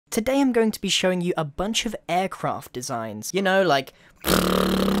Today I'm going to be showing you a bunch of aircraft designs. You know, like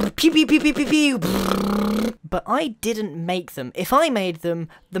pew pew pew pew pew pew. But I didn't make them. If I made them,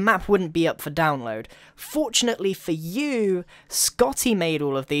 the map wouldn't be up for download. Fortunately for you, Schottie made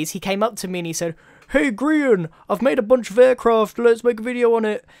all of these. He came up to me and he said, "Hey Grian, I've made a bunch of aircraft, let's make a video on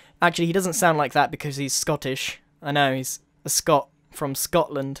it." Actually, he doesn't sound like that because he's Scottish. I know, he's a Scot from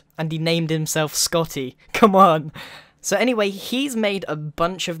Scotland, and he named himself Schottie. Come on. So anyway, he's made a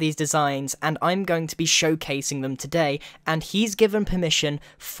bunch of these designs, and I'm going to be showcasing them today, and he's given permission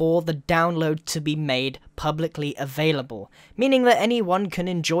for the download to be made publicly available, meaning that anyone can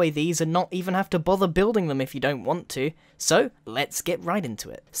enjoy these and not even have to bother building them if you don't want to. So, let's get right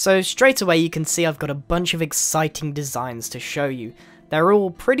into it. So straight away you can see I've got a bunch of exciting designs to show you. They're all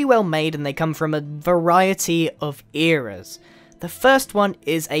pretty well made and they come from a variety of eras. The first one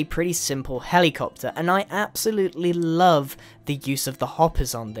is a pretty simple helicopter, and I absolutely love the use of the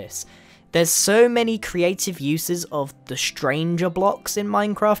hoppers on this. There's so many creative uses of the stranger blocks in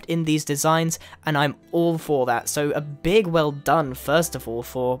Minecraft in these designs, and I'm all for that, so a big well done first of all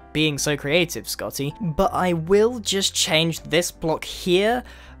for being so creative, Schottie. But I will just change this block here,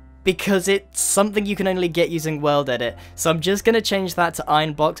 because it's something you can only get using World Edit. So I'm just going to change that to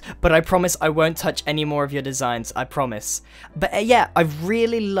iron blocks, but I promise I won't touch any more of your designs, I promise. But yeah, I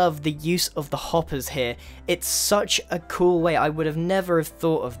really love the use of the hoppers here. It's such a cool way, I would have never have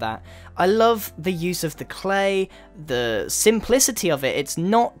thought of that. I love the use of the clay, the simplicity of it. It's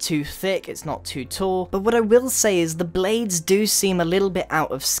not too thick, it's not too tall, but what I will say is the blades do seem a little bit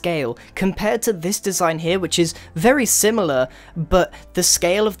out of scale compared to this design here, which is very similar, but the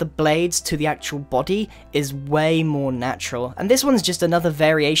scale of the blades to the actual body is way more natural. And this one's just another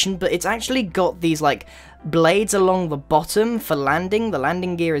variation, but it's actually got these like blades along the bottom for landing. The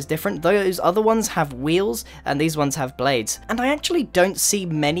landing gear is different. Those other ones have wheels and these ones have blades. And I actually don't see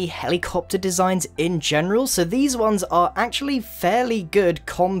many helicopter designs in general, so these ones are actually fairly good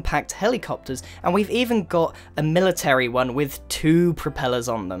compact helicopters. And we've even got a military one with 2 propellers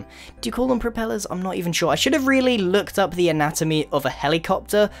on them. Do you call them propellers? I'm not even sure. I should have really looked up the anatomy of a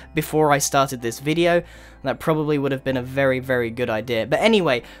helicopter before I started this video. That probably would have been a very, very good idea. But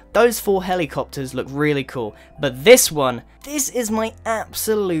anyway, those 4 helicopters look really cool. But this one, this is my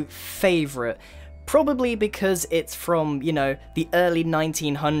absolute favourite. Probably because it's from, you know, the early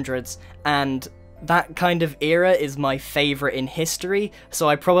 1900s, and that kind of era is my favourite in history, so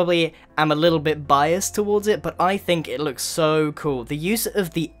I probably am a little bit biased towards it, but I think it looks so cool. The use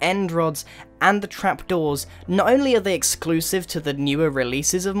of the end rods and the trapdoors, not only are they exclusive to the newer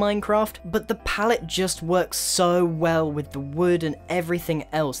releases of Minecraft, but the palette just works so well with the wood and everything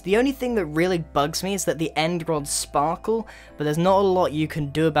else. The only thing that really bugs me is that the end rods sparkle, but there's not a lot you can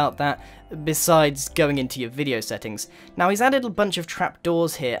do about that besides going into your video settings. Now he's added a bunch of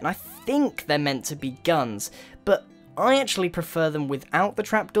trapdoors here, and I think they're meant to be guns, but I actually prefer them without the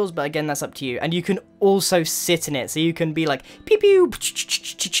trapdoors, but again, that's up to you. And you can also sit in it, so you can be like, pew pew,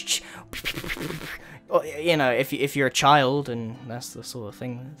 or, you know, if you're a child, and that's the sort of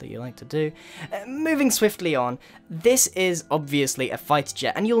thing that you like to do. Moving swiftly on, this is obviously a fighter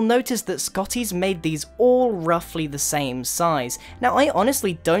jet, and you'll notice that Schottie's made these all roughly the same size. Now, I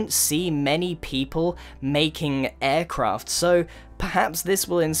honestly don't see many people making aircraft, so perhaps this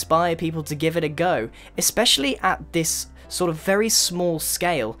will inspire people to give it a go, especially at this sort of very small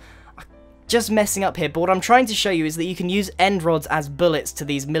scale. Just messing up here, but what I'm trying to show you is that you can use end rods as bullets to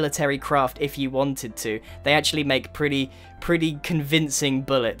these military craft if you wanted to. They actually make pretty convincing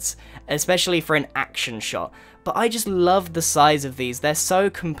bullets, especially for an action shot. But I just love the size of these. They're so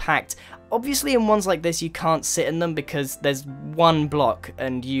compact. Obviously in ones like this you can't sit in them because there's one block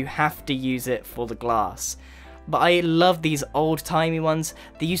and you have to use it for the glass. But I love these old-timey ones.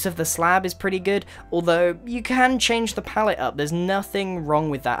 The use of the slab is pretty good, although you can change the palette up. There's nothing wrong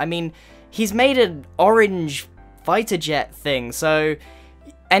with that. I mean, he's made an orange fighter jet thing, so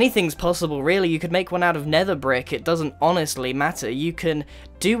anything's possible, really. You could make one out of nether brick. It doesn't honestly matter. You can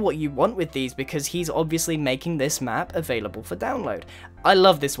do what you want with these because he's obviously making this map available for download. I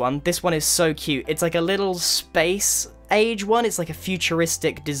love this one. This one is so cute. It's like a little space age one. It's like a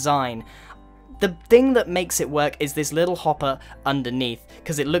futuristic design. The thing that makes it work is this little hopper underneath,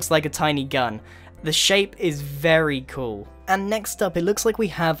 because it looks like a tiny gun. The shape is very cool. And next up, it looks like we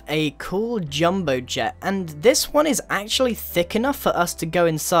have a cool jumbo jet, and this one is actually thick enough for us to go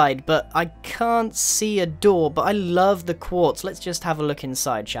inside, but I can't see a door, but I love the quartz. Let's just have a look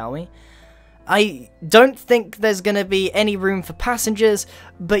inside, shall we? I don't think there's going to be any room for passengers,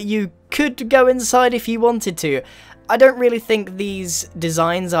 but you could go inside if you wanted to. I don't really think these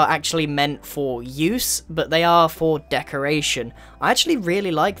designs are actually meant for use, but they are for decoration. I actually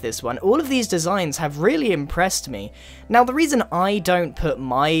really like this one. All of these designs have really impressed me. Now, the reason I don't put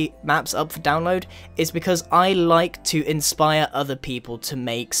my maps up for download is because I like to inspire other people to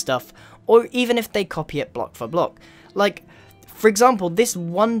make stuff, or even if they copy it block for block. Like, for example, this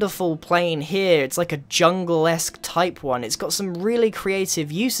wonderful plane here, it's like a jungle-esque type one. It's got some really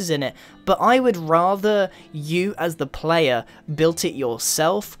creative uses in it, but I would rather you as the player built it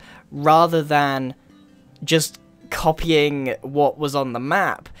yourself rather than just copying what was on the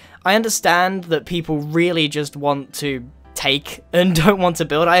map. I understand that people really just want to take and don't want to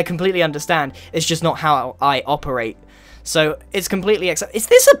build. I completely understand. It's just not how I operate. So it's completely acceptable. Is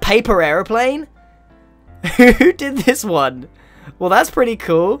this a paper aeroplane? Who did this one? Well, that's pretty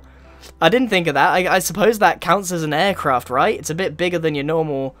cool. I didn't think of that. I suppose that counts as an aircraft, right? It's a bit bigger than your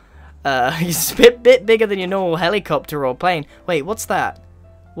normal, it's a bit bigger than your normal helicopter or plane. Wait, what's that?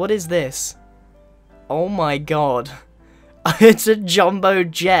 What is this? Oh my god. It's a jumbo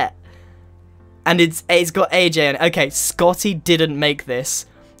jet. And it's got AJ in it. Okay, Schottie didn't make this.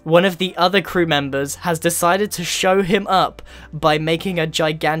 One of the other crew members has decided to show him up by making a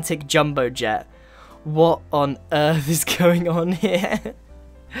gigantic jumbo jet. What on earth is going on here?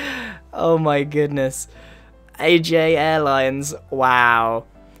 Oh my goodness. AJ Airlines, wow.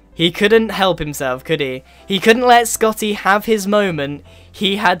 He couldn't help himself, could he? He couldn't let Schottie have his moment.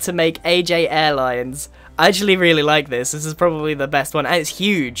 He had to make AJ Airlines. I actually really like this. This is probably the best one, and it's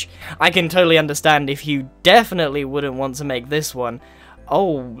huge. I can totally understand if you definitely wouldn't want to make this one.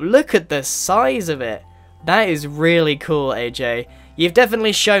 Oh, look at the size of it. That is really cool, AJ. You've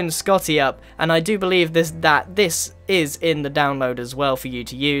definitely shown Schottie up, and I do believe that this is in the download as well for you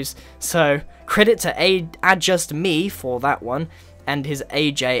to use. So, credit to Adjust Me for that one, and his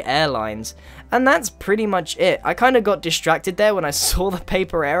AJ Airlines. And that's pretty much it. I kind of got distracted there when I saw the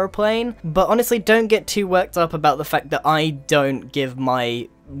paper aeroplane, but honestly, don't get too worked up about the fact that I don't give my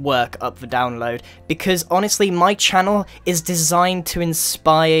work up for download, because honestly my channel is designed to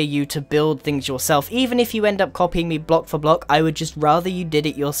inspire you to build things yourself. Even if you end up copying me block for block, I would just rather you did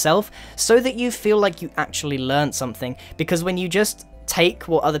it yourself so that you feel like you actually learned something, because when you just take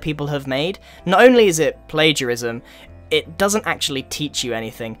what other people have made, not only is it plagiarism, it doesn't actually teach you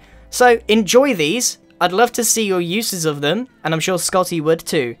anything. So enjoy these. I'd love to see your uses of them, and I'm sure Schottie would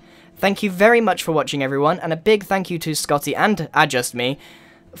too. Thank you very much for watching, everyone, and a big thank you to Schottie and Adjust Me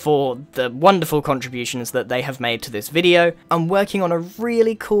for the wonderful contributions that they have made to this video. I'm working on a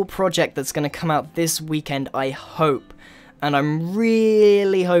really cool project that's going to come out this weekend, I hope. And I'm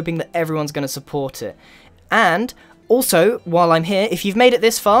really hoping that everyone's going to support it. And also, while I'm here, if you've made it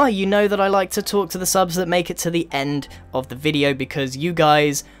this far, you know that I like to talk to the subs that make it to the end of the video, because you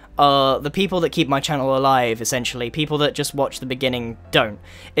guys are the people that keep my channel alive, essentially. People that just watch the beginning don't.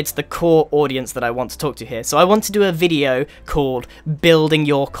 It's the core audience that I want to talk to here. So I want to do a video called Building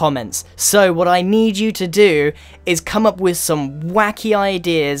Your Comments. So what I need you to do is come up with some wacky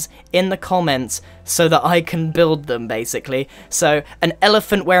ideas in the comments so that I can build them, basically. So an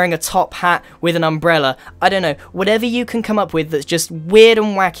elephant wearing a top hat with an umbrella. I don't know. Whatever you can come up with that's just weird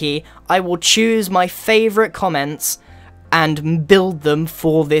and wacky, I will choose my favorite comments and build them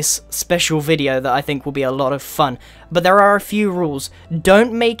for this special video that I think will be a lot of fun. But there are a few rules.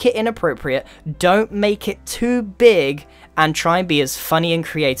 Don't make it inappropriate, don't make it too big, and try and be as funny and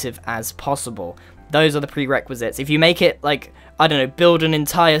creative as possible. Those are the prerequisites. If you make it like, I don't know, build an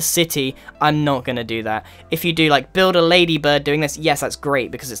entire city, I'm not gonna do that. If you do like build a ladybird doing this, yes, that's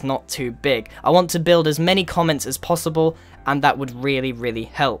great because it's not too big. I want to build as many comments as possible, and that would really, really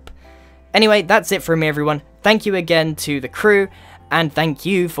help. Anyway, that's it from me, everyone. Thank you again to the crew, and thank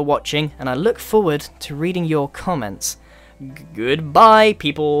you for watching, and I look forward to reading your comments. Goodbye,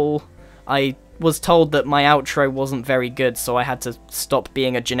 people! I was told that my outro wasn't very good, so I had to stop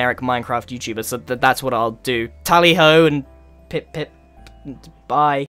being a generic Minecraft YouTuber, so that's what I'll do. Tally-ho and pip-pip. Bye.